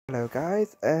Hello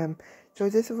guys, so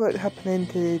this is what happened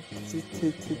to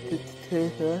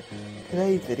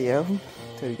today's video.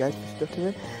 Sorry guys for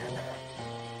stuttering.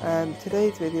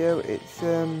 Today's video, it's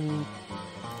gonna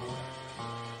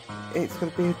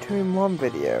be a 2-in-1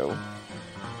 video.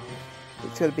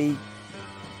 It's gonna be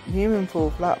human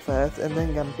full flat first and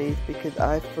then Gambies, because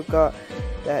I forgot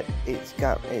that it's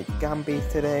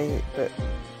Gambies today, but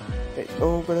it's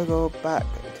all gonna go back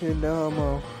to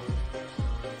normal.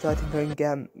 Starting going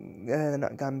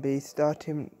not Gambies,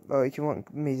 starting, or if you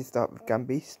want me to start with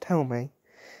Gambies, tell me.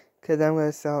 Because I'm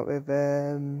going to start with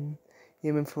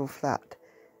human full flat.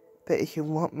 But if you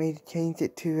want me to change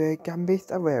it to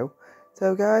Gambies, I will.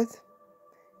 So guys,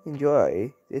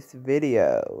 enjoy this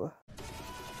video.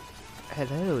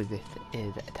 Hello, this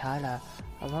is Tyler,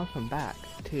 and welcome back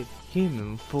to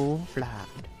Human Full Flat.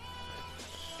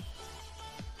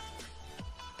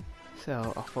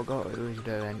 So, I forgot what we were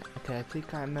doing. Okay, I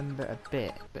think I remember a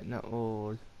bit, but not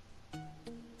all.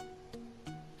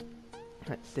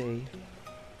 Let's see.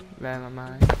 Where am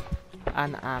I?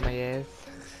 And Anna is.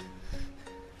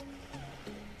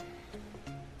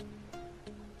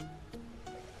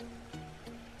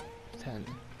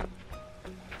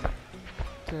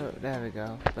 So, there we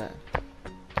go, but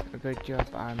a good job.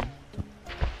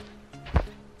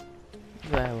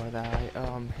 Where was I?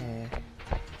 Oh, I'm here.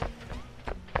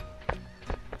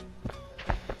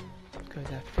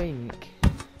 Because I think,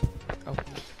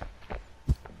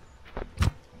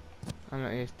 I'm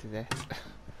not used to this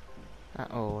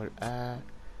at all,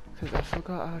 because I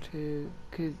forgot how to,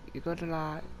 because you gotta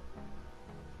like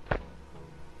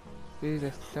do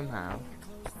this somehow.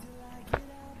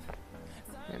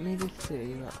 Let me just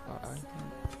see what I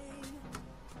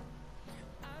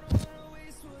can,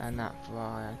 and that's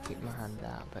why I keep my hand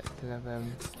out, but still have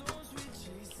and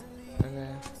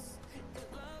then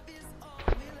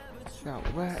now,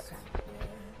 what's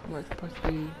supposed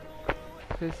to be,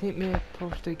 so I think we're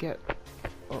supposed to get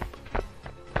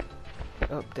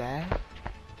up there.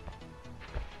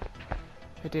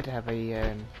 If I did have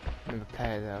another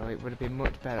player though, it would have been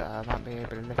much better. I might be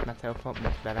able to lift myself up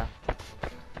much better.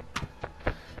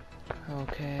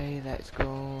 Okay, let's go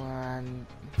and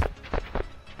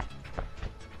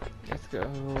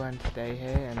stay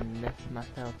here and lift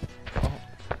myself up.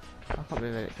 I can't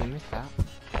believe I didn't miss that.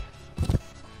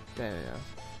 There we go.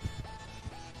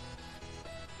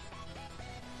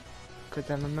 Because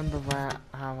I remember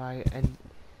how I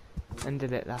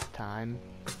ended it last time.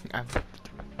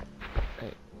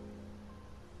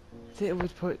 It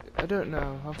was put. I don't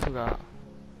know. I forgot.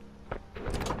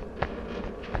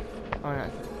 Oh no.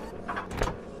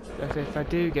 So if I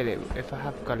do get it, if I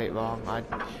have got it wrong,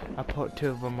 I put 2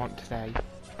 of them on today.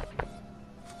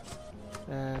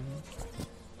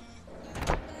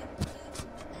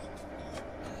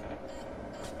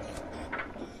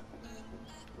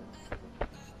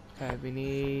 Okay, we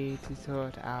need to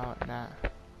sort out that.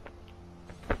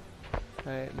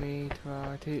 Let me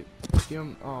try to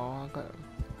jump. Oh, I got.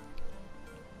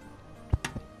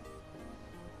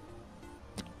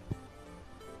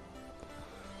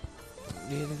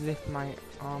 Need to lift my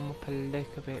arm up a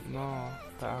little bit more,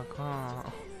 but I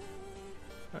can't.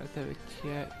 Let's have a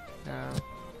check now.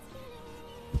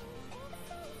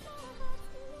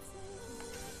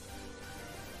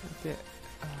 That's it.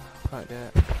 Oh, I can't do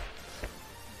it.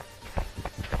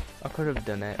 I could have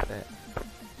done it, but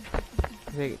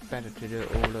I think it's better to do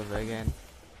it all over again.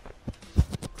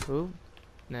 Ooh,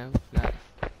 no, nice.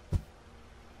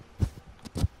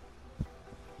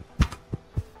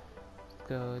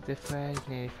 Go this way,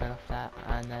 nearly fell off that,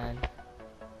 and then.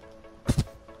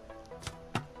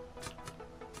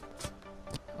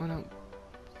 Oh no.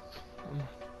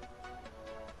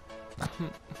 I'm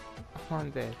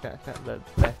on this, that's not the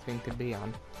best thing to be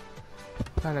on.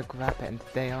 I'm trying to grab it and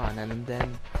stay on, and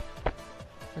then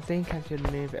I think I should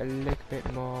move it a little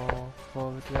bit more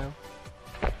forward though,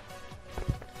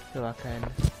 so I can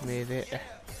move it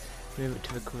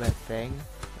to the correct thing.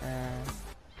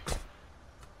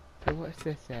 So what's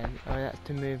this then? Oh, that's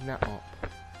to move that up.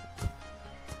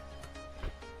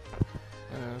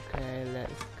 Okay,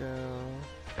 let's go.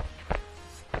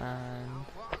 And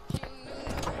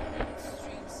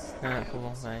no, that's the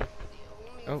wrong way.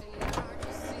 Oh.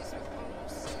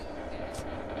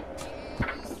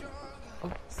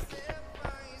 Oh.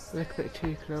 A little bit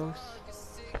too close.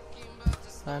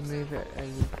 I move it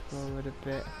forward a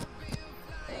bit.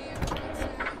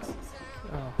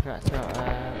 Oh, that's not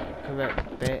a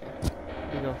correct bit.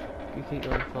 You keep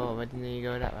going forward and then you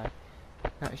go that way.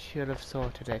 That should have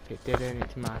sorted it. If it didn't,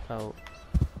 it's my fault.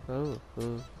 Oh,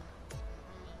 ooh.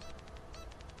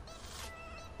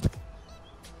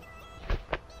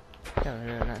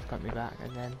 that's got me back,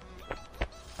 and then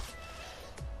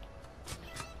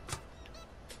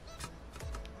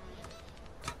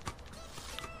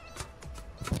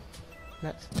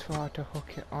let's try to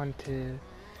hook it onto.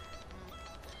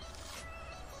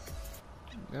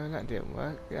 No, that didn't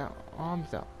work. Yeah,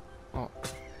 arms up. Oh.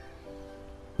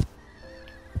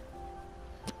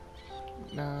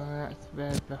 No, that's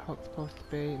where the hook's supposed to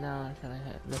be. Now I'm trying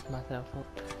to lift myself up.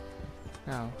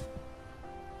 Now,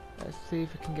 let's see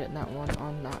if we can get that one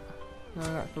on that. No,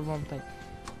 that's the wrong thing.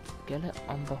 Get it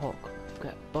on the hook.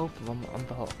 Get both of them on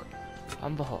the hook.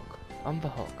 On the hook. On the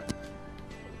hook.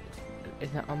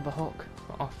 Is that on the hook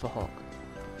or off the hook?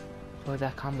 Well,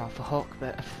 that come off the hook,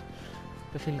 but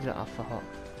the things are off the hook.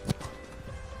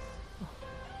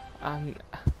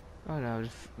 Oh no,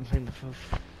 just made me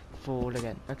fall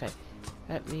again. Okay,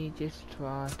 let me just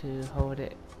try to hold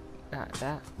it like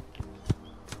that.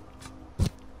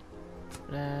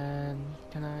 Can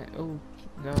I? Oh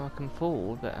no, I can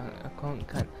fall, but I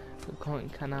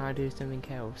can't. Can I do something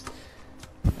else?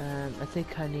 I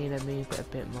think I need to move it a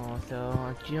bit more. So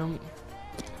I'll jump.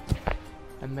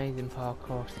 Amazing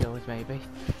parkour skills, maybe.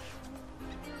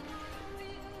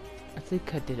 I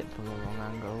think I did it from a wrong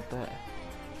angle, but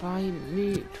if I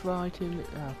try to move,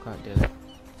 oh, I can't do it.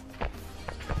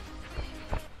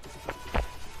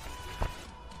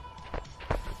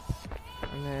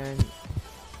 And then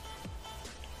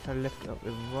I lift it up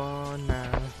with one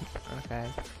now. Okay.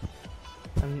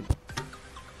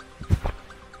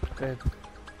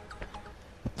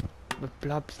 The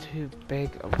blob's too big.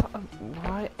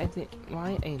 Why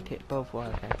ain't it both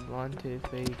working? 1, 2,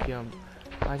 3, jump.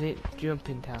 I didn't jump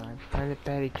in time. I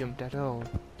barely jumped at all.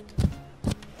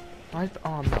 Why is the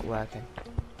arm not working?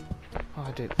 Oh,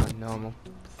 I did it for normal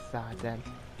side then.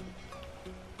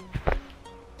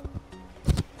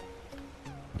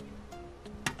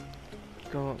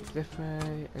 Go up this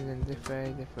way, and then this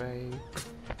way,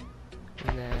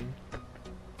 and then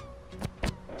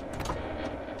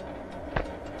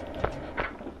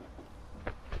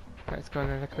let's go a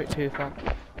little bit too far.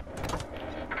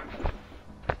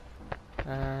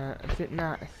 Is it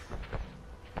nice?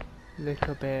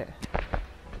 Little bit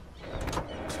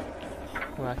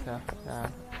worse off.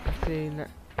 See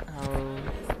how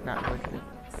that would be.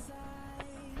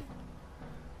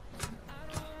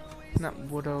 That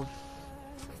would have.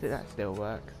 That still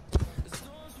works,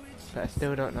 but I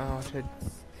still don't know how to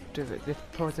do it. This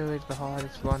puzzle is the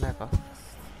hardest one ever.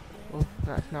 Oh,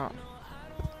 that's not.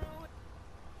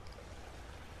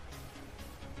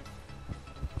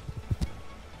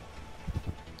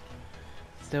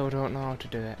 Still don't know how to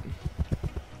do it.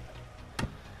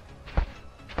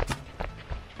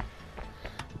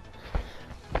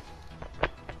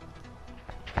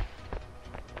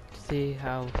 See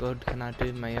how good can I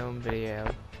do my own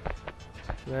video.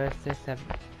 Where's this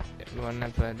one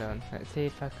ever done? Let's see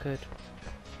if I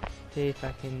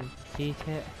can cheat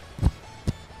it.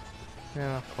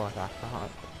 No, of course I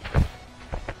can't.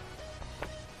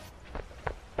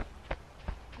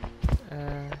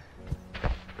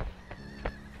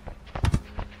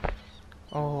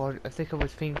 Oh, I think I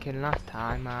was thinking last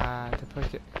time to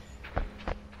push it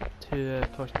to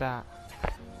push that.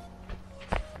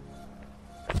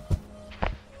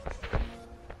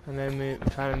 And then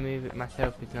try to move it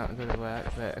myself is not going to work,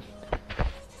 but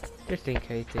just in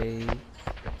case they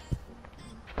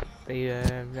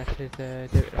let us do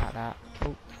it like that.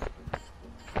 Oh.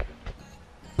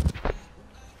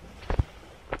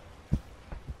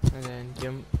 And then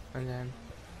jump, and then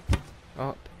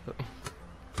up.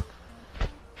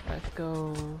 Let's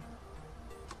go.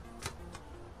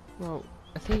 Well,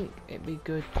 I think it'd be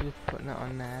good to put that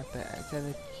on there, but let's have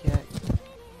a check.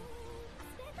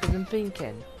 Because I'm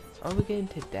thinking, are we going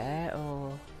to there,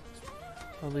 or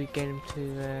are we going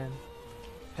to,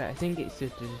 I think it's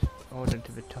just order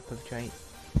to the top of the train.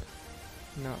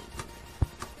 No.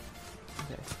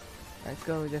 Okay. Let's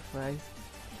go this way.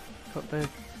 Put the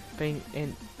thing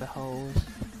in the holes.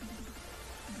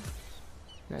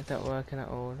 That's not working at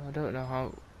all. I don't know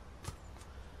how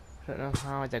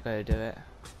they're going to do it.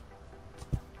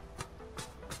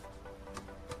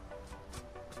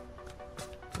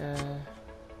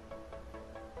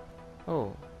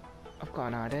 Oh, I've got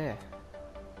an idea.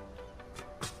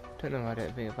 Don't know, I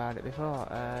didn't think about it before.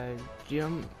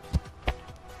 Jump.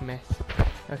 Miss.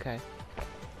 Okay.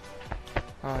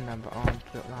 Oh no, but arms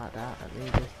look like that. Let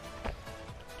me just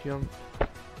jump.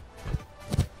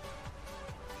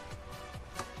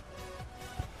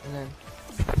 And then.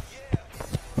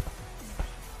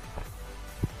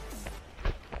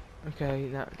 Okay,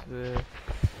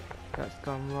 that's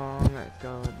gone wrong. Let's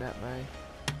go that way.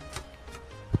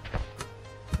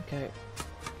 Okay,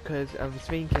 because I was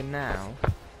thinking now,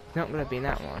 it's not going to be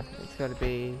that one, it's going to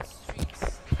be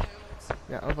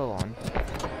the other one.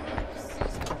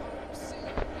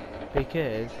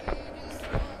 Because,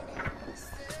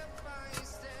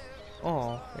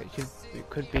 or it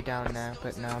could be down there,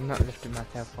 but no, I'm not lifting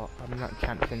myself up, I'm not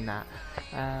chancing that.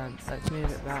 Let's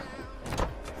move it back.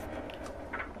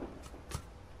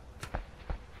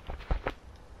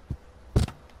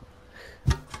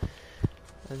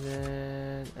 And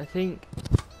then I think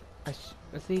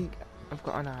I've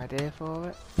got an idea for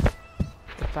it.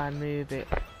 If I move it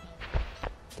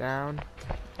down,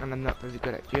 and I'm not really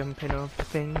good at jumping over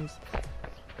things,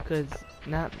 because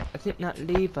now I think that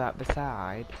lever at the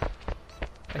side,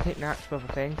 I think that's the other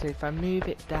thing. So if I move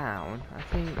it down, I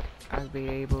think I'll be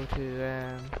able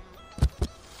to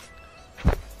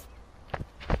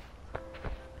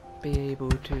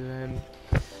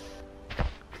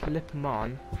slip them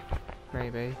on,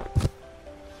 maybe.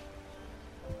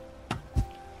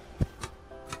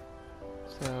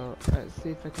 So let's see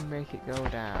if I can make it go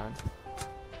down.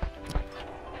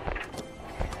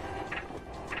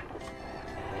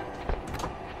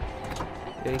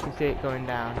 Yeah, you can see it going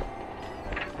down.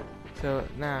 So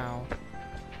now,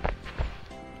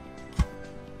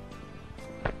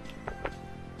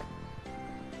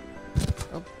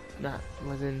 oh, that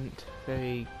wasn't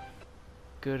very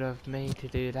good of me to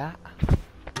do that.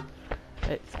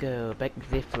 Let's go back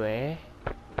this way.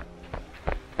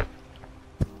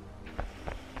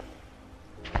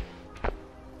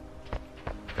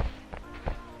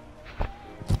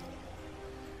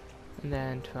 And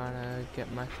then trying to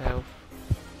get myself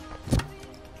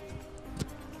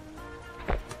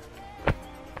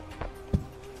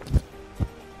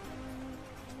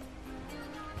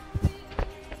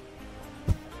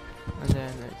and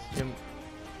then let's jump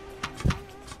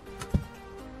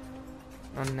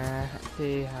on there,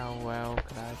 see how well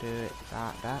could I do it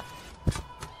like that.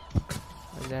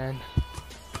 And then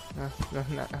no,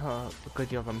 oh, good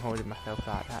job I'm holding myself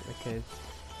like that, because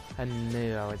I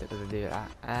knew I wasn't going to do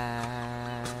that.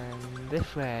 And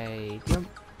this way, jump,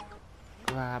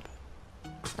 grab,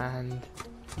 and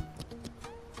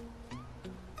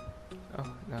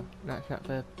oh no, that's not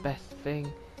the best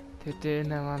thing to do.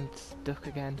 Now I'm stuck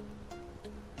again.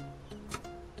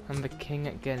 I'm the king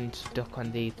at getting stuck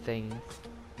on these things.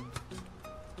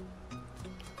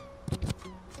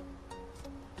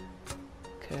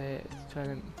 Okay, let's try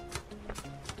to.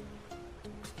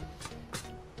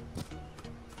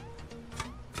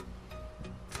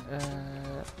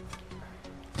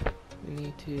 We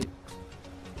need to.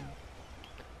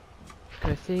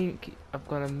 I think I've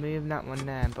got to move that one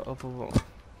there, but overall,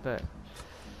 but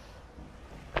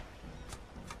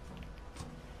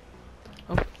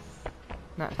oh,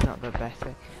 that's not the best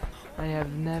thing. I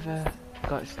have never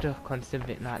got stuck on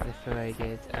something like this for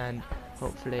ages, and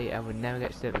hopefully I would never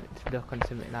get stuck on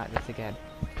something like this again.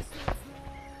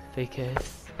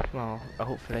 Because, well,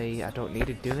 hopefully I don't need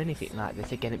to do anything like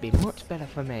this again. It'd be much better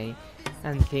for me,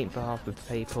 and I think for half the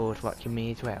people watching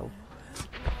me as well.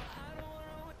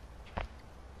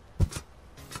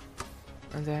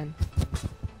 And then,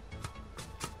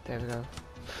 there we go.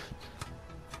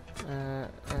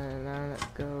 Now let's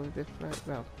go this way.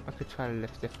 Well, I could try to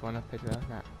lift this one up as well.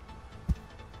 That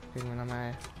thing when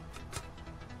I'm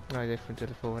no different to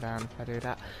the forward arm if I do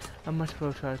that. I must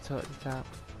well try to sort this out.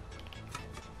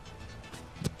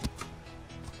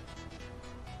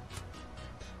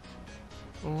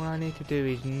 All I need to do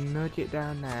is nudge it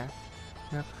down there.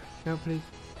 No, no, please,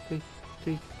 please,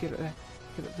 please, get up there,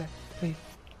 please.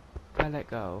 If I let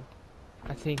go,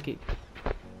 I think it.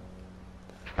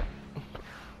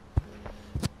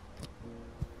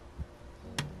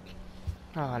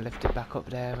 Oh, I'll lift it back up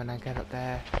there when I get up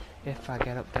there. If I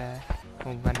get up there,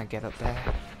 or when I get up there.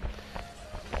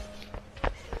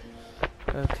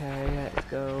 Okay, let's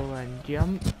go and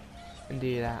jump and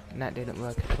do that. And that didn't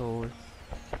work at all.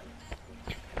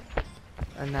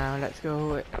 And now let's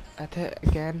go at it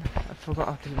again. I forgot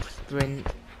how to sprint.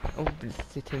 Oh,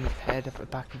 hitting his head off the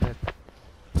back of the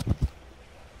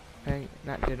thing.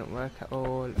 That didn't work at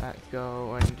all. Let's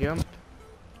go and jump.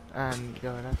 And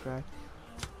go that way.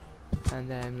 And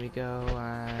then we go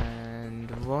and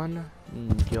run,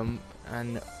 and jump,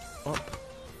 and up.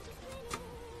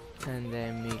 And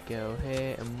then we go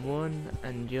here and run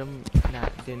and jump.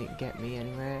 That didn't get me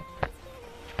anywhere.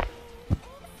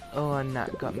 Oh, and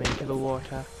that got me into the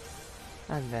water.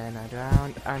 And then I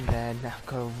drowned, and then I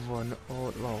go run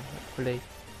all, well, hopefully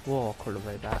walk all the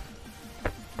way back.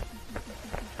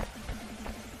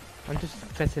 I'm just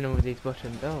pressing all these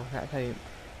buttons. Oh, that's how you,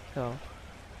 so,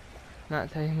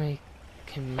 that's how you make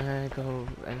him go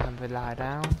and have a lie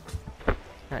down.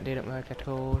 That didn't work at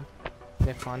all.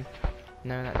 This one.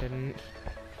 No, that didn't.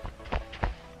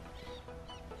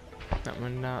 That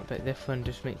one not, but this one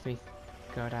just makes me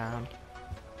go down.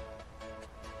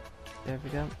 There we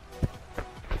go.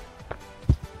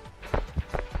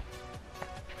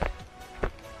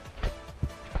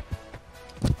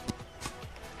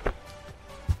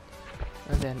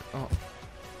 And then up.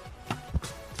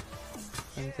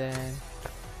 And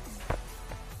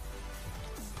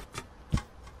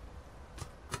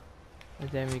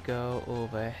then we go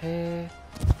over here.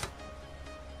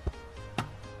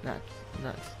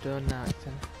 That's done now. It's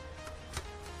done.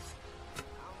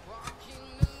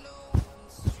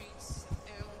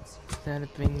 Then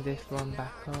bring this one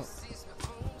back up.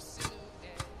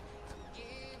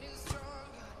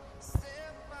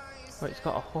 Well, it's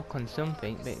got a hook on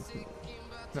something, but it's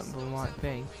not the right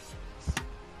thing.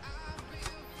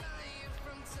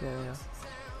 There we go.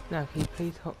 Now, can you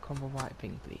please hook on the right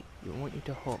thing, please? We want you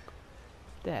to hook.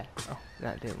 There. Oh,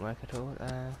 that didn't work at all.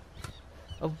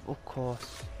 Of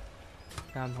course.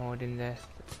 Now I'm holding this.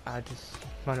 I just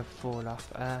want to fall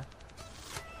off.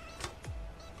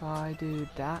 If I do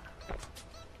that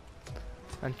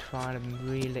and try to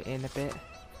reel it in a bit,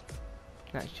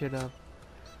 that should have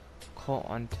caught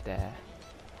onto there.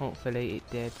 Hopefully it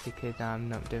did, because I'm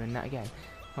not doing that again.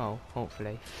 Oh,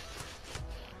 hopefully.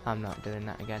 I'm not doing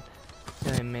that again.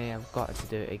 Knowing me, I've got to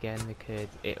do it again because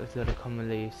it was going to come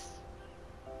loose.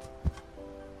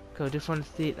 I just want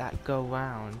to see it like go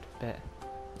round, but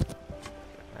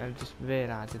I just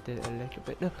realised I did it a little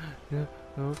bit.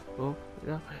 No,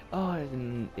 oh,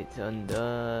 it's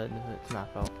undone. It's my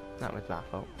fault. That was my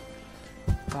fault.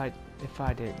 If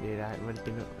I didn't do that, it would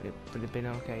have been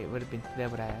okay. It would have been still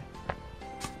there.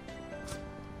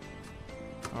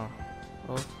 Oh,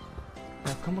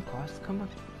 now come across, come on.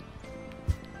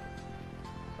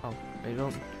 Oh, it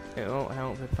won't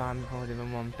help if I'm holding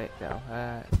on one bit though.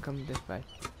 Come this way.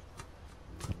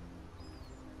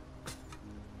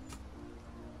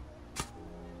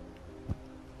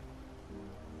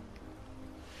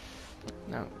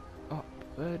 No,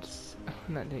 upwards.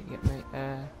 That didn't get me.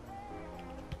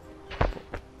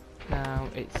 Now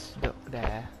it's stuck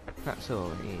there. That's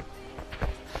all we need.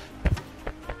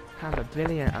 Have a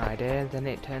brilliant idea, then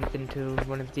it turns into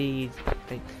one of these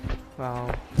things.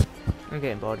 Well, I'm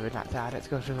getting bored with that side. Let's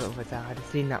go to the other side. I've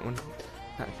seen that one.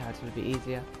 That side's a little bit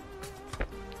easier.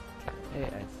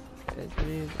 Let's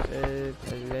move a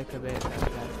little bit like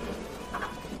that.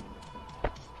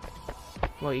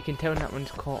 Well, you can tell that one's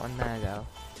caught on there though,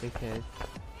 because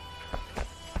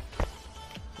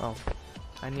oh,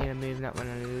 I need to move that one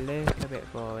a little bit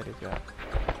forward as well.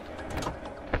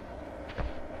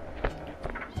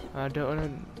 I don't want to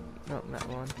knock that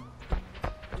one.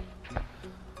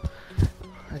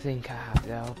 I think I have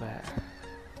though, but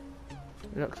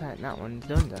it looks like that one's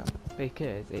done though,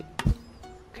 because it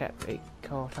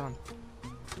caught on.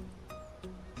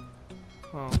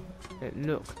 Well, it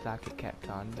looked like it kept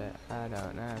on, but I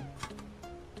don't know.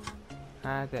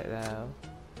 Has it though?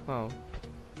 Oh.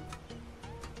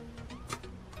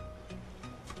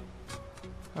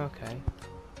 Okay.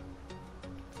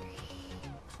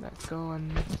 Let's go on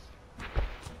this.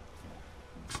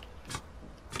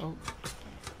 Oh.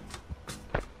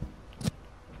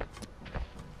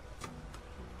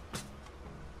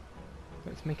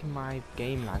 It's making my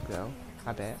game lag though,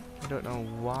 a bit. I don't know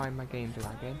why my game's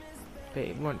lagging. But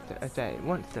it wants to, I say it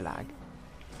wants to lag.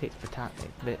 It's for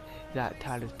tactics, but that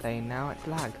Tyler's playing now, it's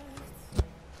lag.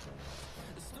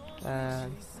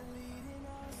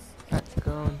 Let's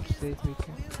go and see if we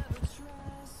can.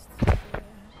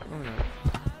 Oh no.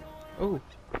 Oh!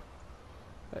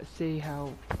 Let's see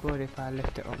how good if I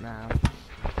lift it up now.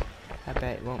 I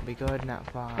bet it won't be good that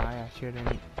far high. I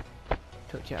shouldn't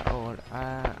touch it at all.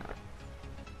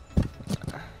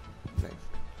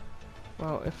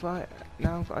 Well, if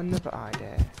now I've got another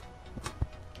idea.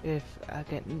 If I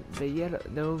get the yellow,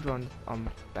 those ones on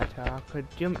better, I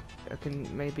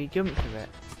can maybe jump to it.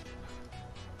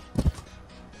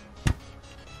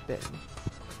 But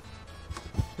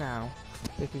now,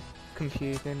 this is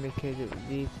confusing because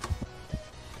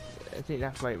I think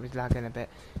that's why it was lagging a bit,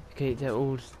 because they're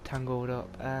all tangled up.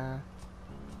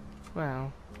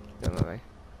 Well, don't worry.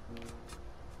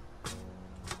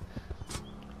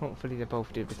 Hopefully they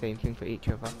both do the same thing for each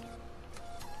other.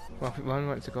 Well, one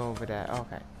wants to go over there.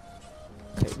 Okay.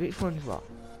 Okay, which one's what?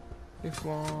 This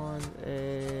one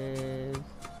is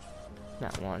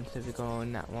that one, so we go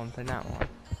on that one for that one.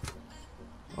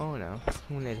 Oh no,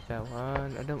 one nearly fell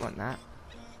one. I don't want that.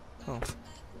 Oh,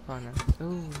 fine then.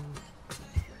 Ooh.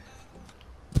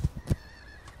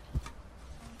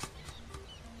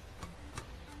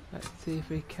 Let's see if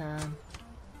we can.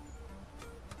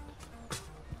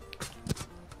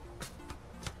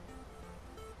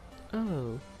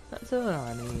 Oh, that's all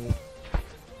I need.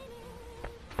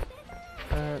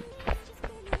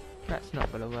 That's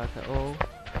not gonna work at all.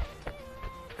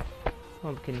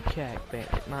 Well, we can check, but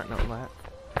it might not work.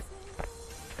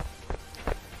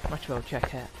 Might as well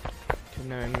check it. To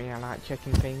knowing me, I like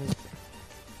checking things.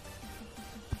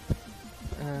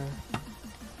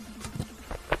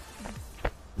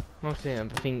 Mostly I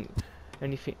think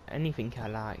anything I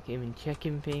like, even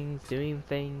checking things, doing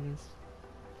things,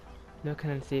 looking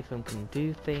and see if I can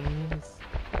do things.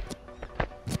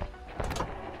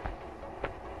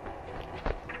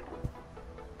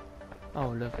 Oh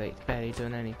lovely, it's barely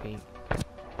done anything.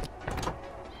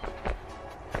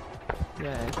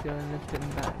 Yeah, let's go and lift them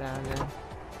back down then.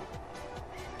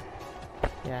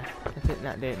 Yeah, I think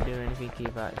that didn't do anything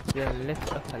either. It's going to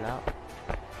lift up a lot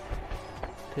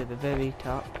to the very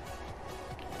top.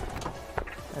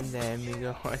 And then we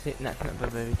go, I think that's not the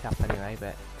very top anyway,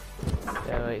 but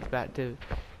so it's back to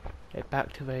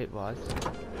where it was.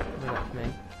 Well, that's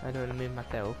me. I don't want to move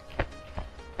myself.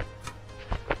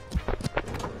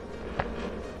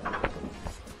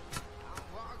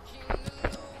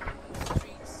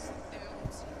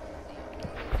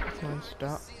 One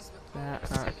stop. There,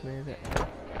 let's move it.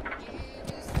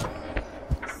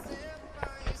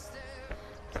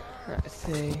 Let's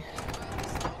see.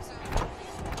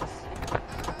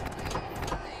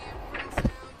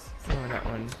 Oh, that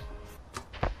one.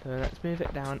 So let's move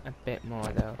it down a bit more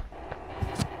though.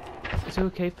 It's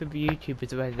okay for the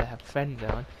YouTubers where they have friends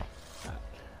on,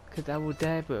 because I will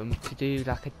dare them to do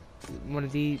like one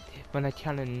a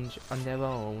challenge on their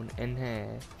own in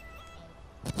here.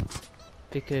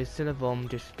 Because some of them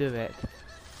just do it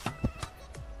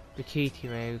the cheaty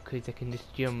way, because they can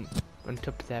just jump on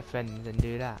top of their friends and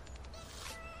do that.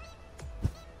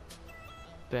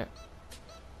 But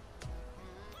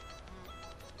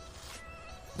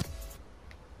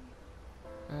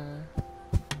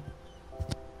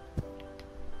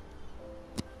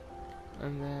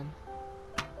and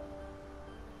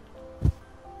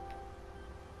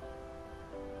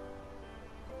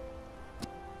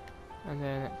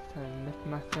then let's lift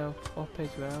myself up as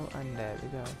well, and there we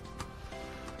go.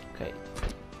 Okay,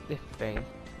 this thing.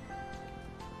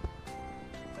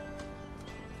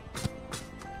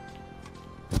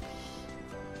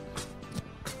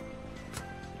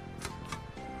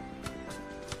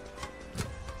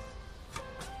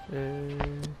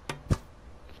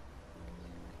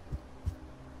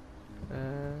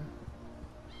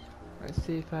 Let's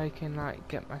see if I can like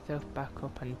get myself back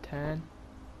up and turn.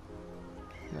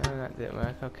 No, that didn't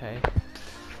work. Okay.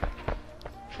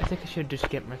 I think I should just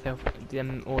get myself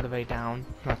all the way down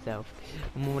myself.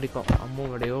 I'm already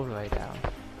all the way down.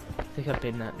 I think I've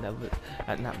been at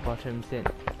that bottom since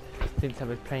I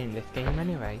was playing this game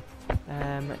anyway.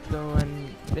 Let's go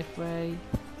on this way.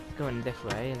 Let's go on this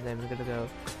way, and then we're gonna go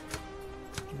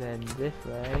then this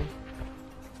way.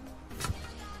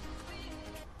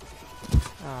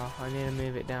 Oh, I need to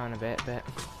move it down a bit, but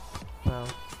well,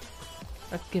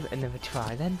 let's give it another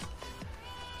try then.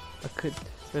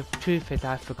 The truth is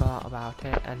I forgot about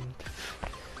it, and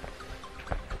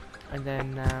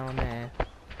then now I'm there.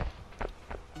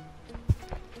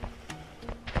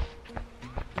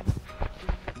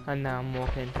 And now I'm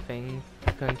walking into things,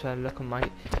 going to look on my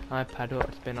iPad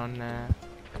what's been on there.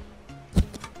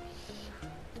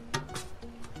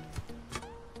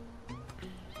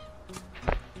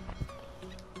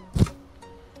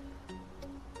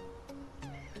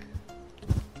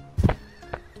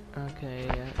 Okay,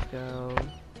 let's go.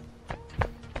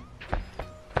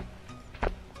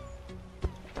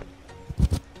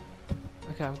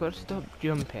 Okay, I've got to stop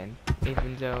jumping,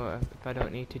 even though if I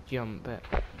don't need to jump, but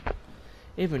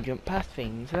even jump past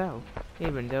things, well,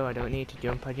 even though I don't need to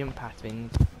jump, I jump past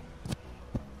things.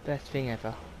 Best thing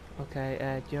ever.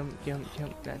 Okay, jump,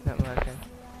 that's not working.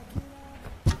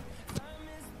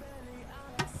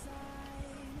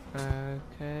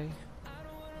 Okay.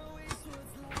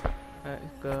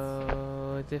 Let's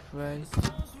go this way.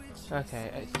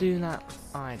 Okay, let's do that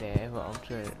idea, what I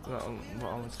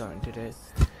was going to do.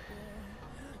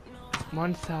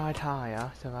 One side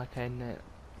higher, so I can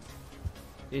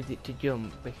use it to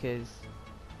jump, because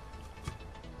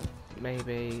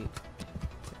maybe.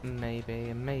 Is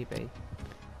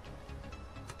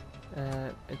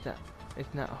that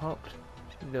hooked?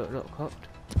 Look hooked.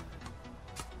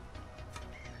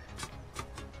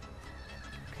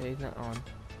 Okay, is that on?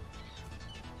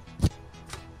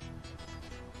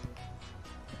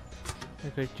 A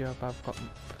good job, I've got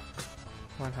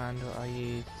one hand that I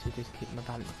use to just keep my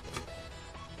balance.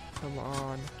 Come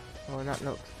on. Oh, that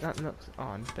looks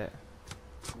on, but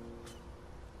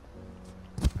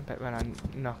I bet when I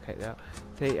knock it though.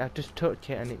 See, I just touch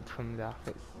it and it comes off.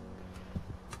 It's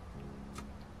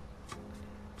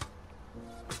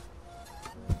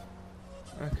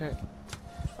okay.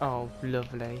 Oh,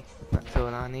 lovely. That's all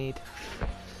I need.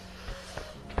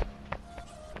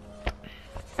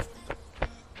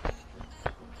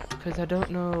 Because I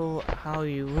don't know how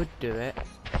you would do it.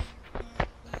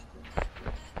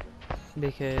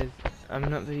 Because I'm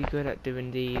not very good at doing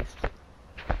these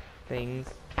things.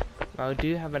 I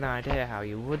do have an idea how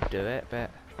you would do it,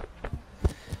 but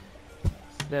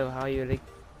still, how you really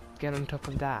get on top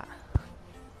of that?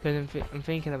 Because I'm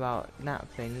thinking about that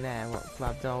thing there, what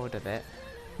grabs hold of it,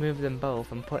 move them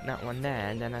both and put that one there,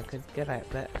 and then I could get it,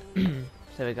 but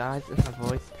sorry guys, it's my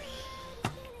voice.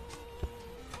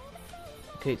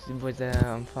 It was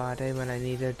on Friday when I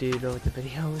needed to do loads of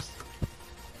videos.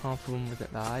 Half of them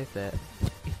wasn't live, but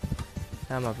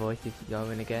now my voice is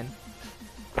going again.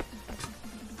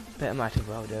 But I might as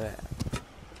well do it.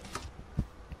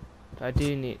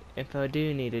 If I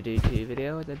do need to do 2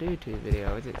 videos, I do 2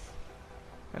 videos.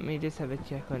 Let me just have a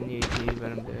check on YouTube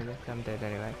when I'm doing this. I'm dead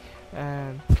anyway.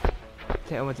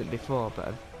 I wasn't before,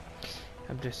 but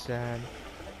I'm just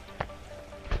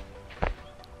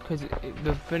because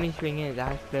the funny thing is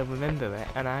I still remember it,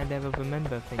 and I never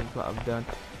remember things what I've done.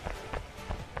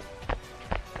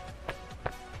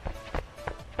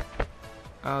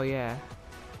 Oh yeah.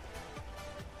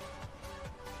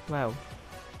 Well,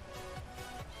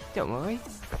 don't worry.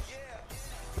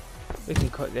 We can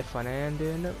cut this one and do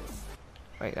another.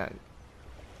 Wait, that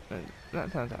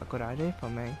sounds like a good idea for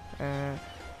me.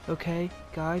 Okay,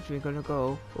 guys, we're gonna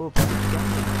go. Oh,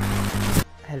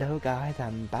 hello, guys,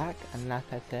 I'm back, and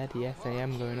like I said, yes, I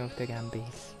am going over to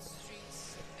Gambies.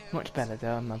 Much better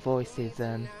though. My voice is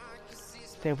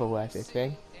still the worst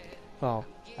thing. Well,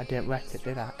 I didn't rest it,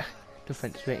 did I? Just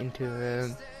went straight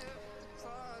into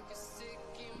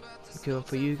good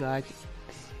for you guys.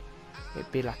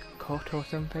 It'd be like a cut or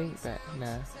something, but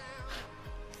no.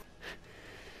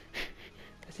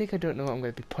 I don't know what I'm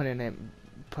going to be putting in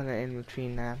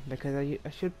between there, because I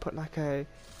should put like a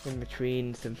in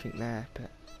between something there,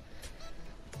 but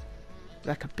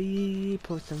like a beep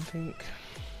or something,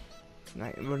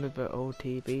 like one of the old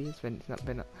TVs when it's not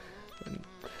been up.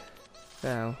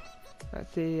 So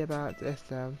let's see about this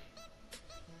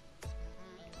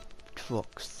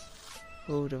trucks.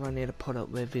 Who do I need to put up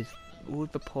with? Who's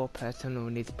the poor person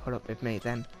who needs to put up with me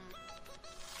then?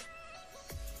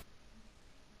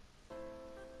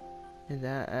 Is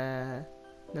that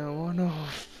no one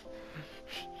off?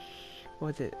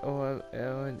 Was it, or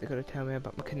is it gonna tell me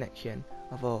about my connection?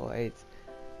 Of always.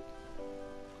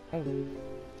 Oh,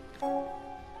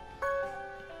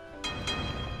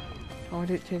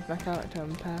 did it change back out to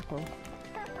purple?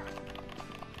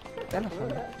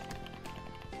 Telephone.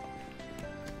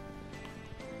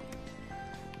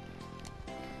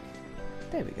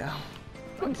 There we go.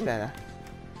 Much better.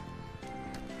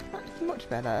 That's much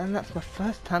better, and that's my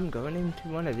first time going into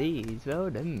one of these. Well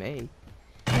done me.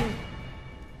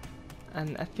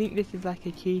 And I think this is like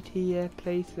a key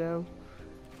place though,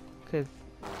 because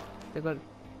they've got.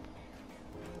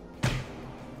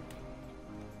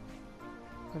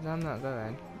 Because I'm not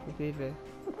going. It's either.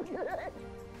 I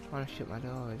want to shut my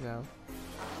door as well.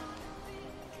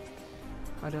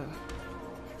 I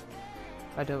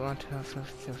don't want to have so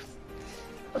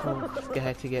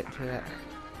scared to get to it.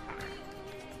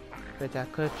 But I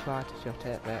could try to shut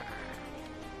it, but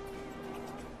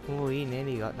oh, he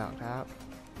nearly got knocked out.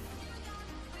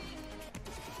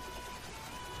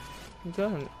 You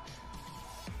don't.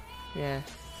 Yeah.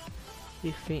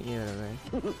 You think you know what I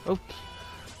mean? Oh,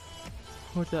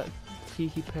 what's that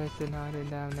cheeky person hiding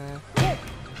down there?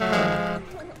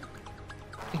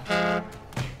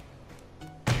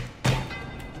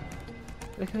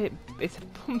 Look at it. It's a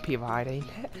bumpy ride, ain't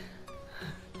it?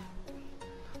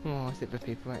 Oh, is it the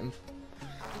people waiting?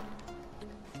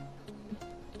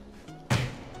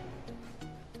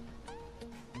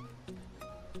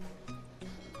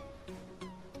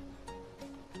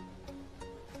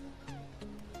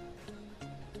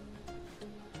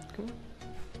 Come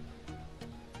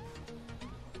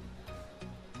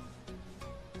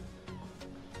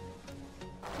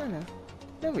on. No.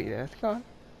 There we go. Come on.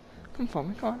 Come for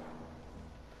me, come on.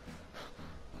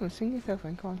 Come on, sing yourself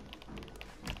in, come on.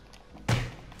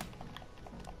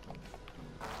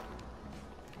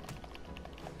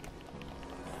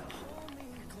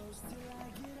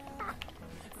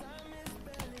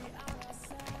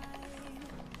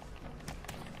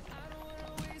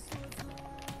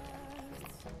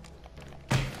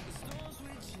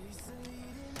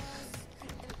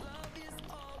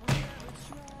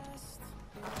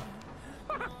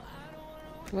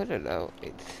 I don't know,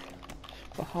 it's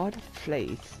the hardest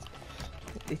place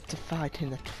is to fight in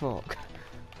the truck.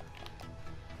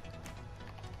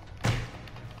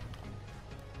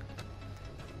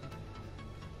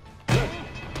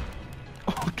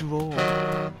 Oh,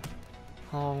 draw.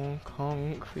 Honk,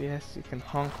 honk. Yes, you can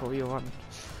honk all you want.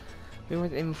 It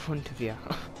was in front of you.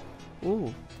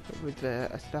 Ooh, it was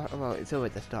a start. Well, it's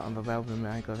always the start of a Velvet when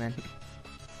I go in.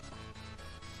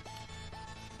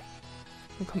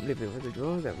 I can't believe it was a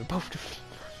draw that we both just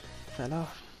fell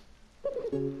off.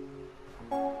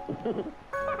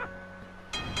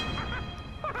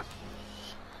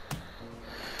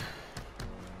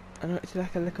 I know it's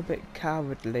like a little bit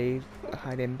cowardly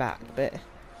hiding back, but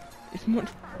it's much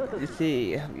to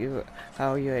see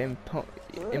how your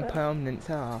impermanents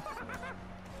are.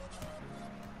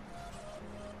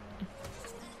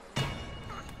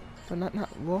 But not that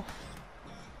rough.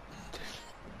 Just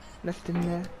left in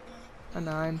there, and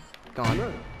I'm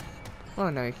gone. Oh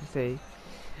no, you can see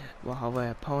what our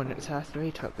opponents are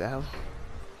 3 truck though.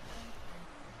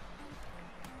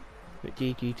 But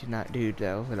GG to that dude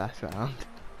though the last round.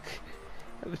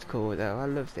 That was cool though, I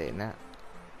love seeing that.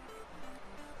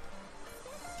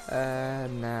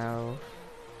 Now,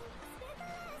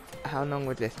 how long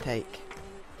would this take?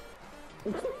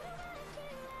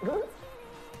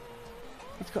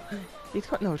 He's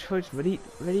got no choice, but he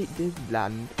did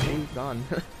land, he's gone.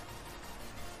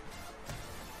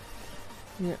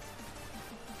 Yeah.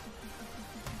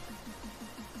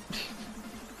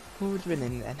 Who's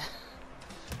winning then?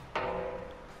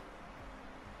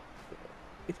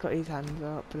 He's got his hands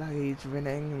up like he's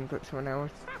winning, and got someone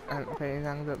else putting his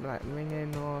hands up like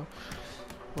ringing, or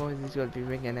is he going to be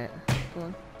ringing it? Come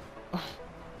on. Oh.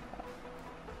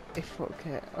 A foot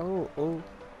kick. Oh.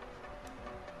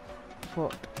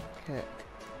 Foot kick.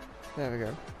 There we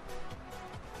go.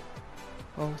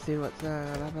 Oh, see what's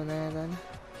happening there then.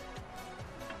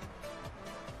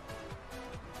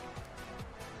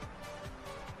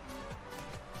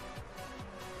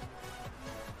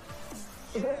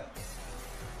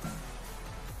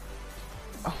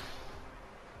 Oh.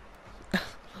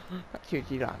 That's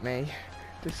usually like me.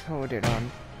 Just hold it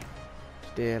on to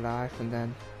dear life, and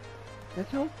then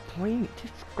there's no point.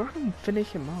 Just go and finish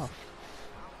him off.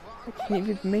 It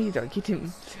was me though. He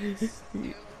didn't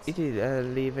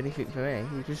leave anything for me.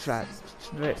 He just like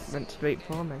went straight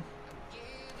for me.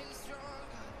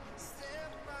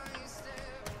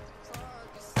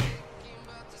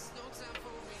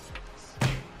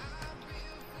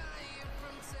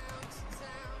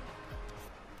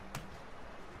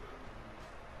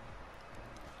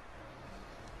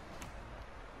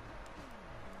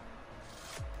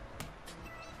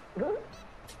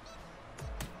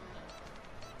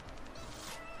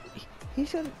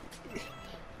 He's and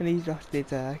he's lost his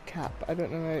cap. I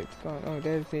don't know where it's gone. Oh,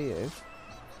 there he is.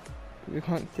 We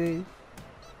can't see.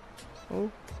 Oh,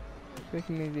 we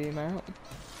can zoom out.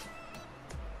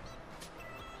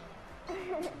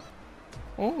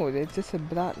 Oh, there's just a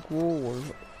black wall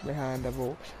behind the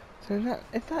wall. So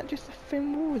is that just a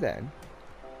thin wall then?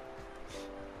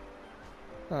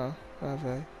 Oh,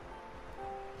 lovely.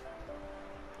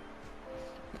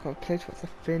 I've got a place what's a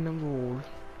thin wall.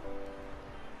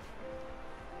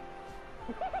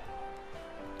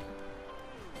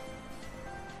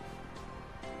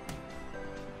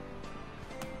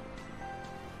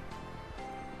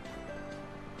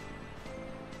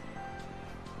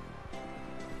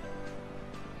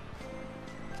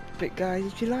 But guys,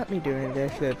 if you like me doing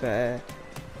this with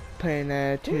putting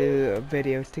 2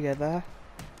 videos together,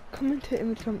 comment it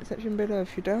in the comment section below.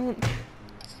 If you don't,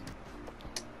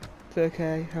 it's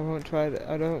okay. I won't try that.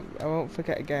 I won't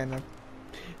forget again.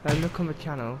 I look on the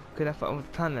channel because that's what I was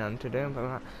planning on to do, but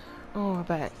I'm like, oh, I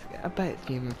bet it's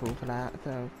human full for that.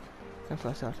 So that's what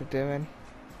I started doing.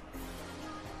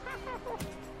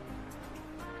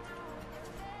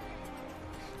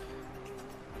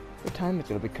 The timer's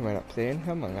gonna be coming up soon.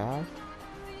 Come on, guys.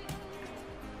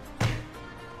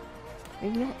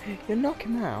 You knock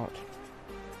him out,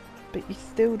 but you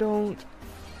still don't.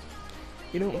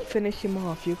 You don't finish him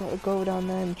off. You gotta go down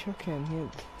there and chuck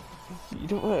him. You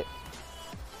don't want.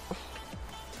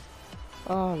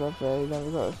 Oh, lovely. Then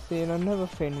we've got to see another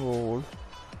thin wall.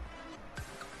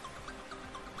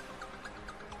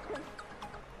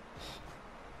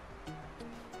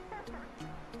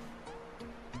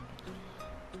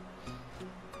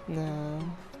 No.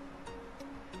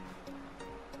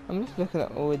 I'm just looking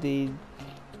at all these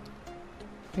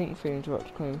pink things what's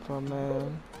coming from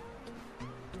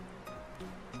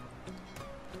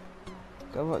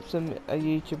I watched a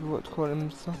YouTuber what's call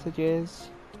them sausages,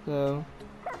 so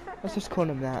let's just call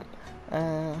them that.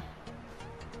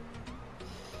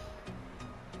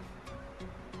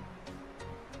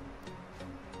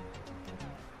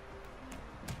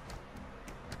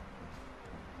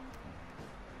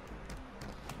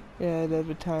 Yeah, there's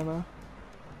a timer.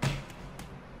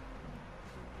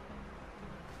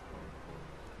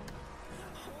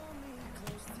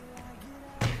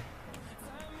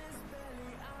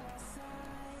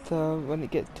 So when it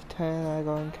gets to 10, I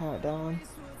go and count down.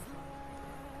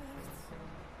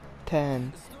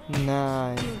 10,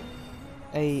 9,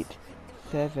 8,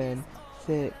 7,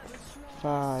 6,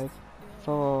 5,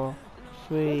 4,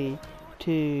 3,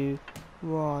 2,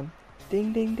 1.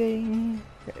 Ding ding ding.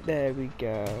 There we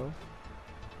go.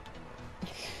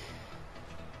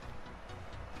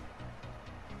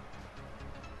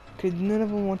 Because none of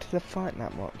them wanted to fight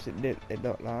that much, it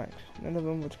looked like. None of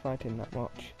them was fighting that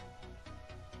much.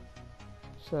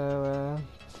 So,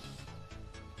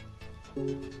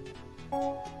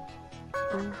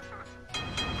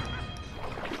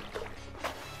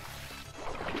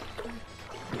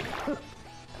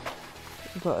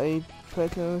 got a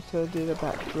person to do the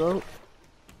backstroke.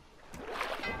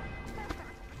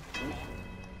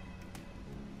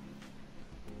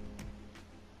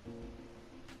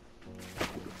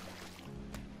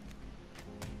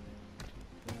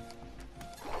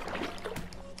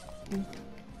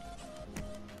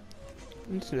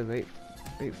 I'm just gonna wait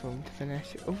for him to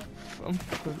finish. Oh, I'm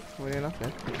falling off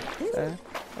then.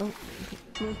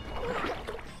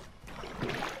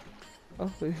 Oh,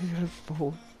 this is gonna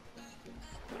fall.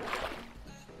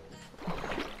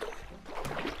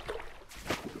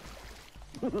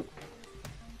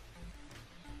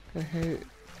 Okay,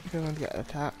 don't want to get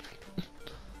attacked.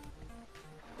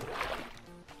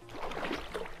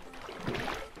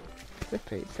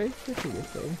 Slippery, so slippery this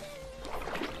thing.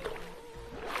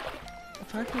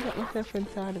 If I can get myself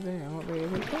inside of it, I won't be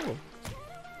able to fall.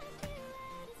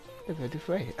 If I just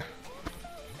wait.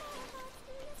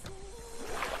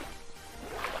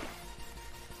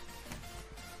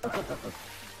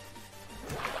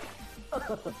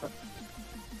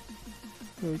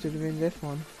 Who should have been this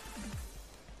one?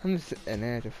 I'm just sitting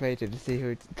there just waiting to see who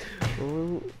it's...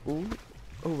 Oh,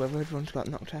 the red one's got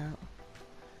knocked out.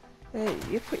 Hey,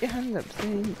 you put your hand up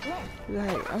saying,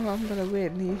 like, oh, I'm gonna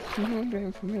win, and you're not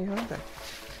doing for me, are they?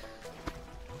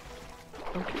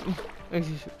 Oh, there's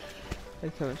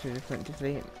so much different to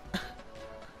see.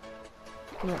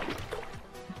 Look.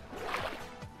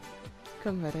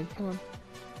 Come, Reddy, come on.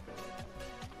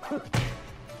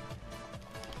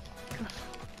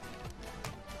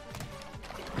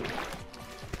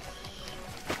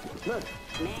 Look,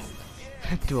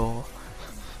 A draw.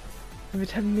 Every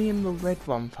time me and the red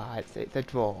one fights, it's a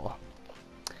draw.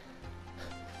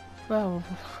 Well,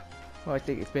 I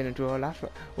think it's been a draw last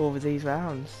over these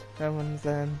rounds. No one's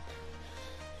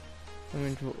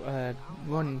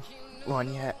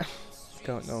won yet.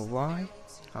 Don't know why.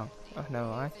 Oh, I know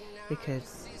why.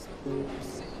 Because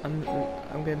I'm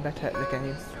getting better at the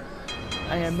game.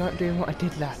 I am not doing what I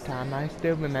did last time. I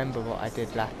still remember what I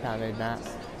did last time in that.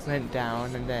 Went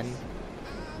down and then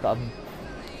got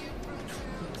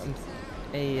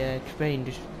a train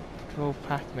just drove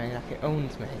past me like it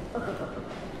owns me.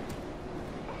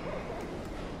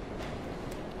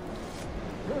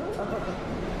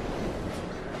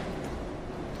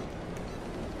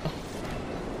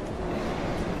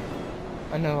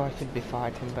 I know I should be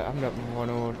fighting, but I'm not one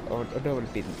or I don't want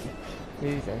to be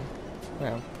losing.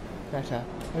 Well, better.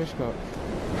 I just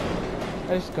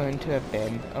go into a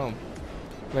bin. Oh,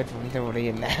 red one's already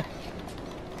in there.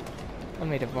 I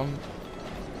made a bomb.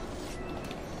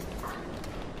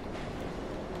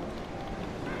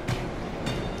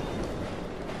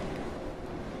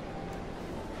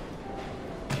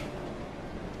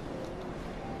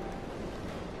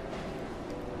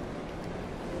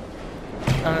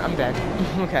 I'm dead.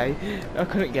 Okay, I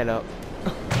couldn't get up.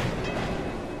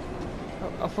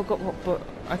 I forgot what, but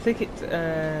I think it's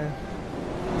I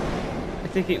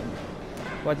think it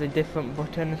was a different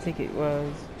button. I think it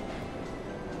was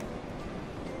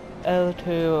L2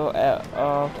 or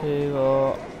R2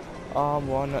 or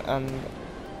R1 and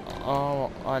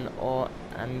R1 or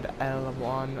and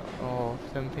L1 or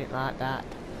something like that.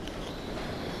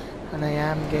 And I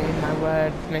am getting my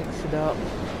words mixed up.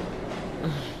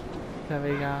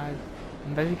 Sorry guys,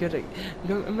 I'm very good at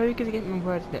getting my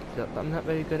words mixed up, but I'm not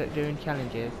very good at doing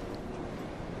challenges.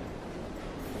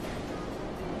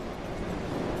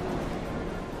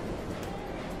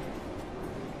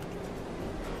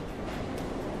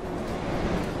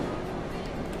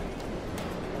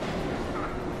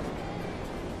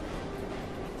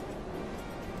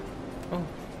 Oh,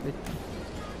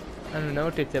 I don't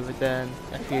notice there was a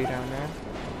few down there.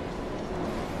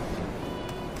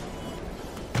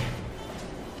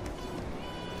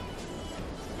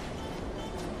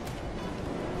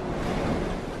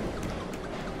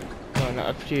 Not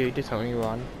a few, just only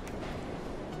one.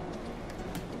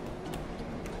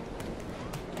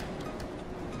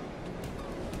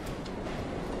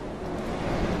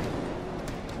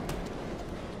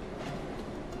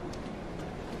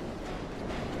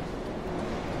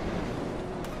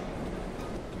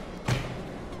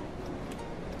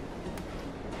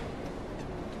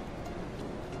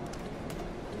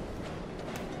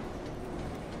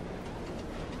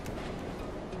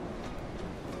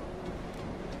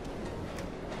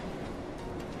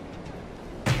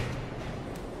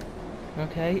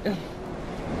 Okay.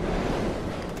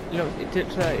 Look, it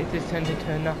just turned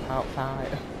into a knockout fight.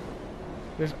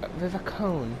 With a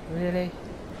cone, really?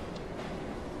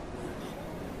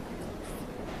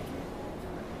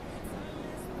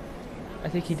 I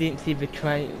think he didn't see the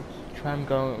train come and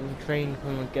got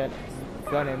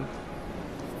him.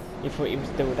 He thought he was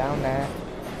still down there.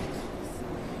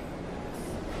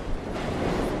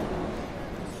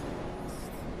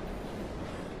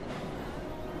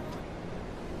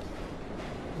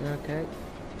 Okay.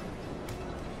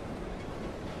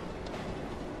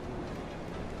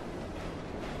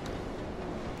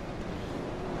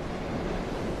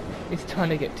 He's trying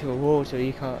to get to a wall so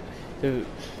he can't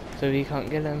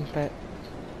get him, but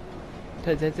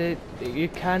you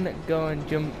can go and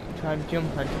try and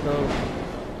jump and go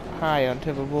high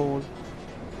onto the wall.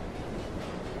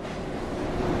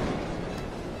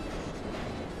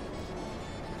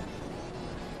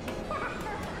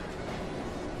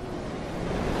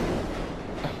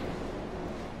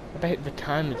 I bet the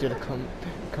time is gonna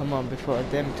come on before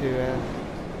them to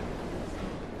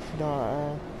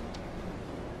start.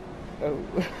 Oh.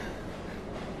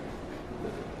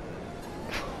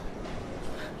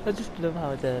 I just love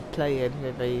how they're playing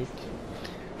with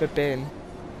the bin,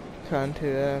 trying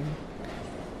to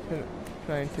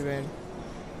win.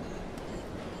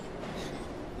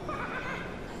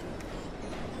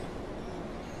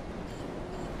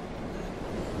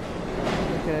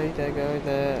 Okay, there goes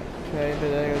the train,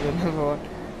 there goes another one.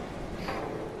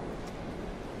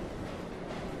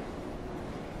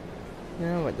 You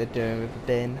know what they're doing with the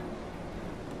bin.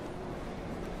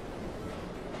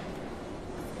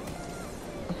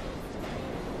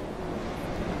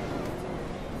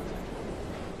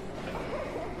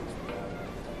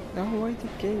 No, why did you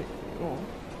get? Oh.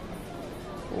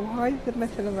 Why is it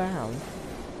messing around?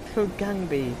 It's called gang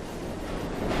bees.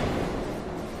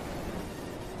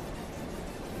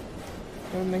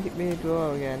 Don't make it be a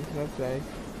draw again, lovely.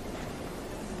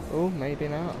 Oh, maybe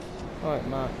not. Oh, it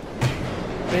might.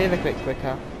 Be a little bit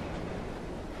quicker.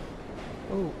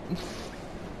 Oh.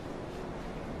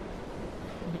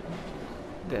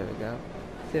 There we go.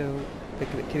 Still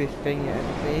looking at this thing yet,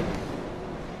 see?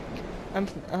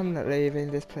 I'm not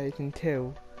leaving this place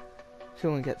until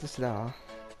someone gets a star.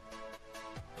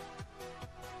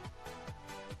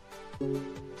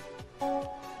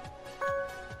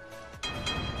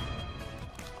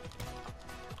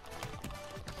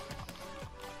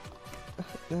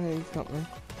 No, he's got me.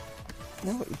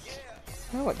 No,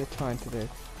 I know what they're trying to do.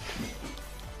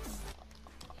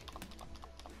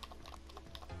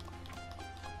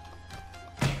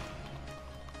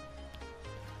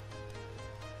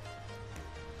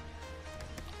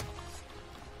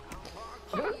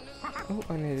 Oh,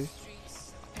 I need.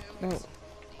 No.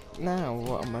 Now,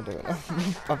 what am I doing?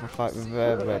 Have a fight with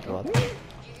the red one.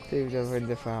 See who's over in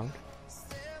the round.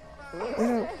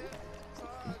 No.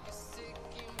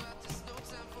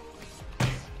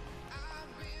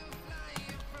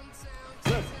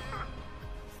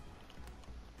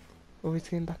 Oh, he's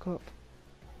getting back up.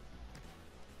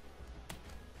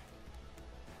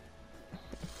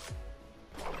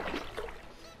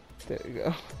 There we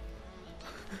go.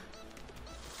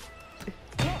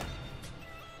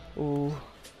 Oh.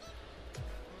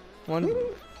 One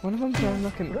of them's gonna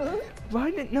knock him. Why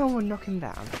didn't no one knock him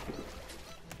down?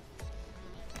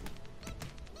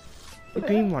 The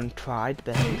green one tried,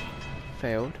 but he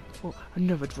failed. Oh,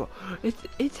 another draw. Is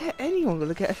anyone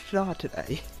gonna get a star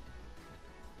today?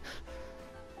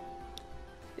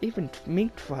 Even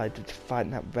me tried to fight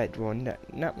that red one.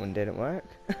 That one didn't work.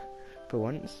 For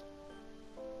once.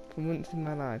 For once in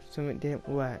my life, something didn't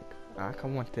work. I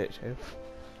can want it to.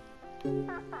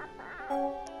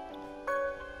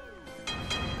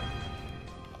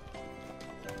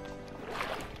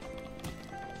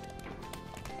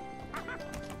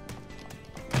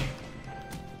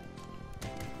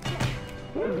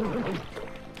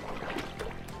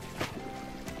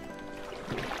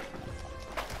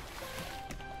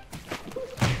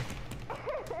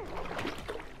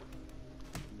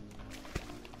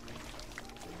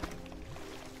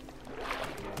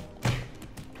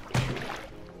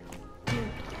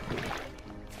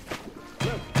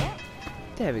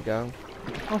 There we go.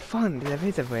 Oh, fun! There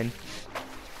is a win.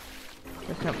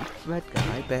 Look at the red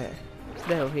guy, but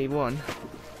still he won.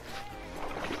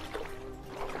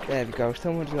 There we go.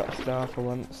 Someone's got a star for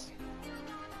once.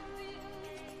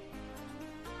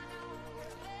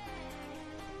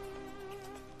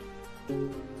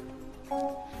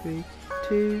 Three,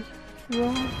 two,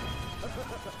 one.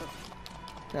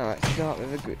 Now let's start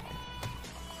with a good.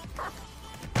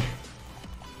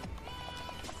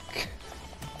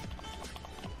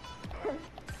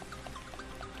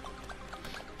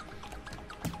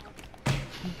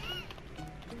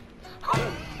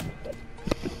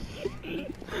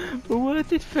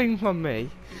 this thing from me?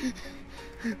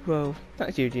 Well,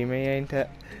 that's you, Jimmy, ain't it?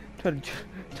 Trying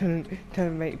to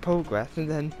make progress and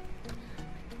then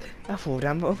I fall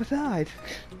down the other side.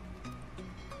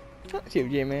 That's you,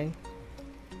 Jimmy.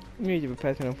 You're the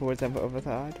person who falls down the other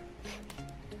side.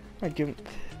 I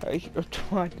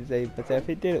tried to save myself,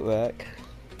 it didn't work.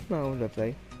 Oh,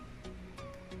 lovely.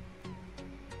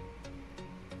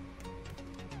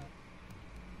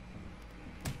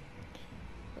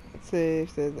 Let's see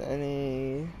if there's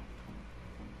any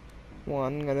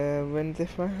one gonna win this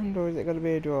round, or is it gonna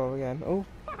be a draw again? Oh.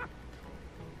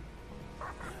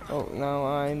 Oh, now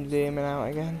I'm zooming out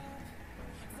again.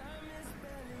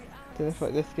 Don't know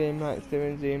what this game likes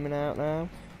doing, zooming out now.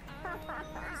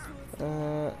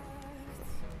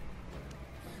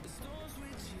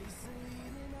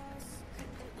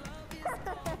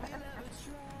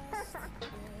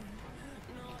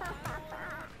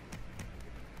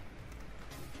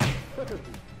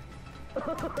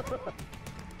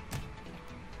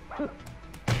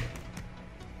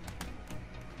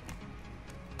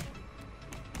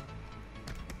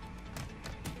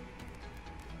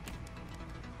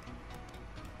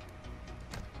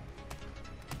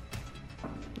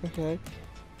 Okay,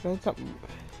 there's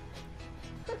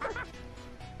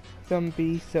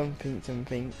zombie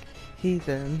something. He's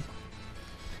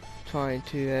trying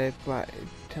to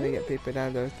get people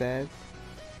down those stairs.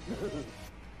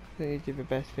 They do the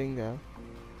best thing though.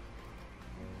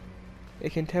 You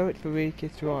can tell it's the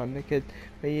weakest one because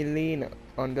when you lean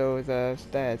on those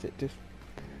stairs, it just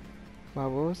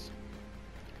wobbles.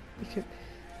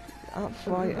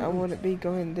 Outright, I wouldn't be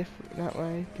going that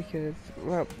way because,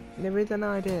 well, there is an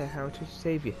idea how to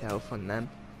save yourself on them,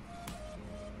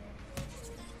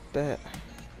 but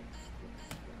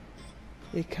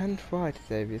you can try to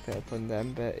save yourself on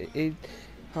them, but it is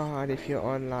hard if you're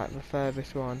on like the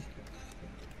furthest one.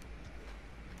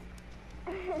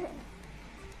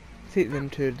 See them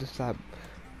two just like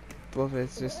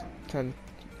brothers just trying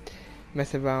to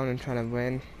mess around and trying to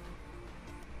win.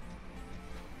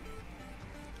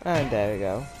 And there we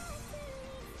go.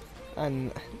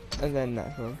 And then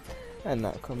that comes. And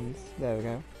that comes. There we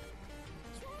go.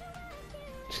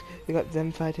 You got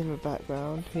them fighting in the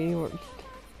background. Are you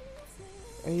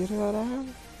gonna go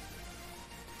down?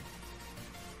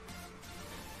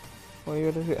 Or are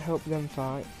you gonna help them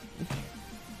fight?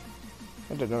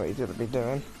 I don't know what you're gonna be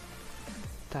doing.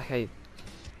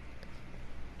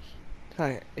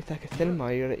 It's like a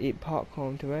cinema, you gotta eat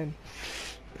popcorn to win.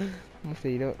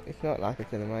 Honestly, it's not like a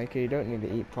cinema, you don't need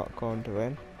to eat popcorn to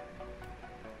win.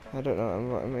 I don't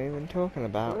know what I'm even talking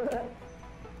about.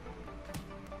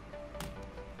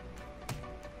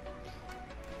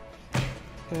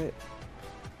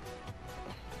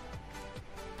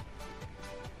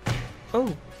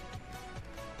 Oh!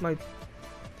 I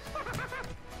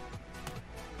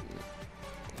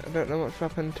don't know what's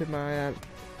happened to my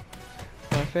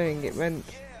thing, it went...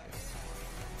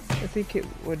 I think it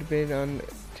would have been on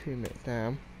 2 minutes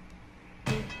now.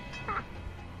 I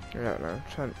don't know.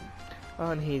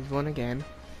 Oh, and he's won again.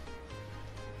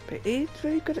 But he's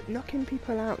very good at knocking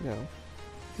people out, though.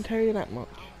 I can tell you that much.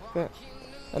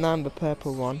 And I'm the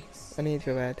purple one, and he's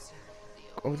the red.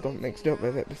 Always got mixed up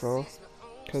with it before,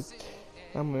 because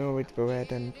I'm always the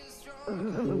red, and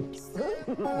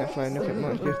that's why nothing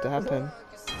much used to happen.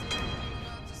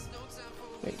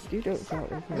 Wait, you don't start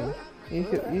with me.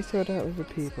 You sort out with the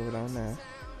people down there.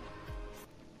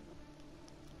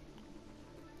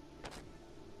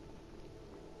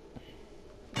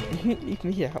 Leave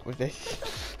me out with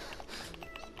this.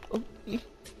 Oh, who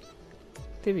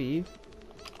are you?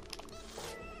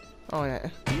 Oh yeah.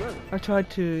 I tried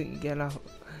to get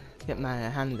my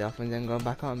hand off and then go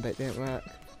back on, but it didn't work.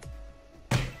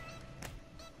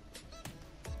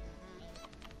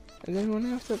 Is anyone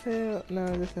else up here? No,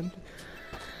 listen.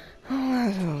 Oh,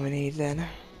 that's all we need then.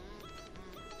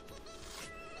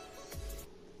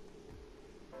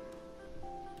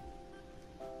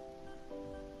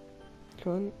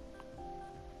 Come on.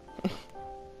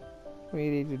 What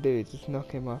you need to do is just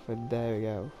knock him off, and there we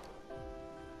go.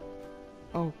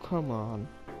 Oh, come on.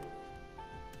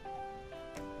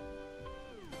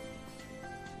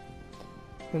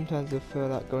 Sometimes I feel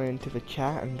like going into the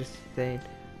chat and just saying,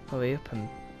 hurry up and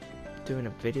doing a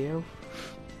video.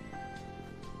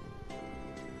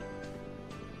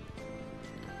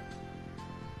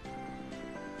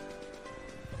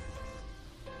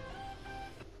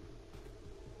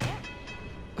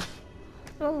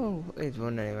 Oh, it's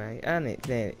won anyway, and it's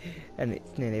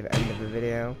nearly the end of the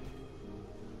video.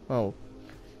 Well,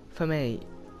 for me,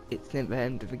 it's near the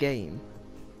end of the game.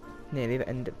 Nearly the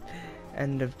end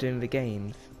of doing the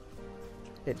games.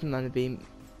 It's gonna be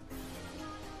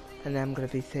and I'm gonna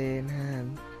be saying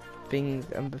things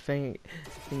and the thing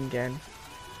again.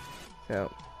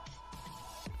 So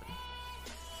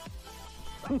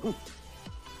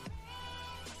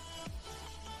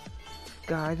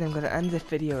guys, I'm gonna end this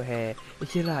video here.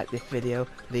 If you like this video,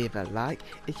 leave a like.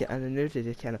 If you're new to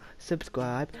this channel,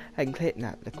 subscribe and click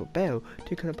that little bell to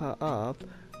become a part of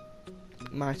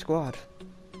my squad.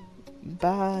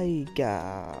 Bye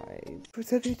guys. Was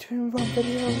that between one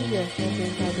video? Yes, I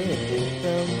think I did.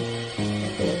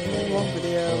 It's one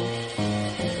video.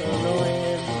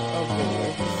 Annoying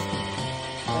objects.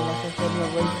 And like I said,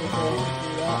 I'm waiting for to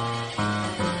do that.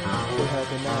 Still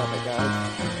hurting now, but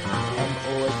guys.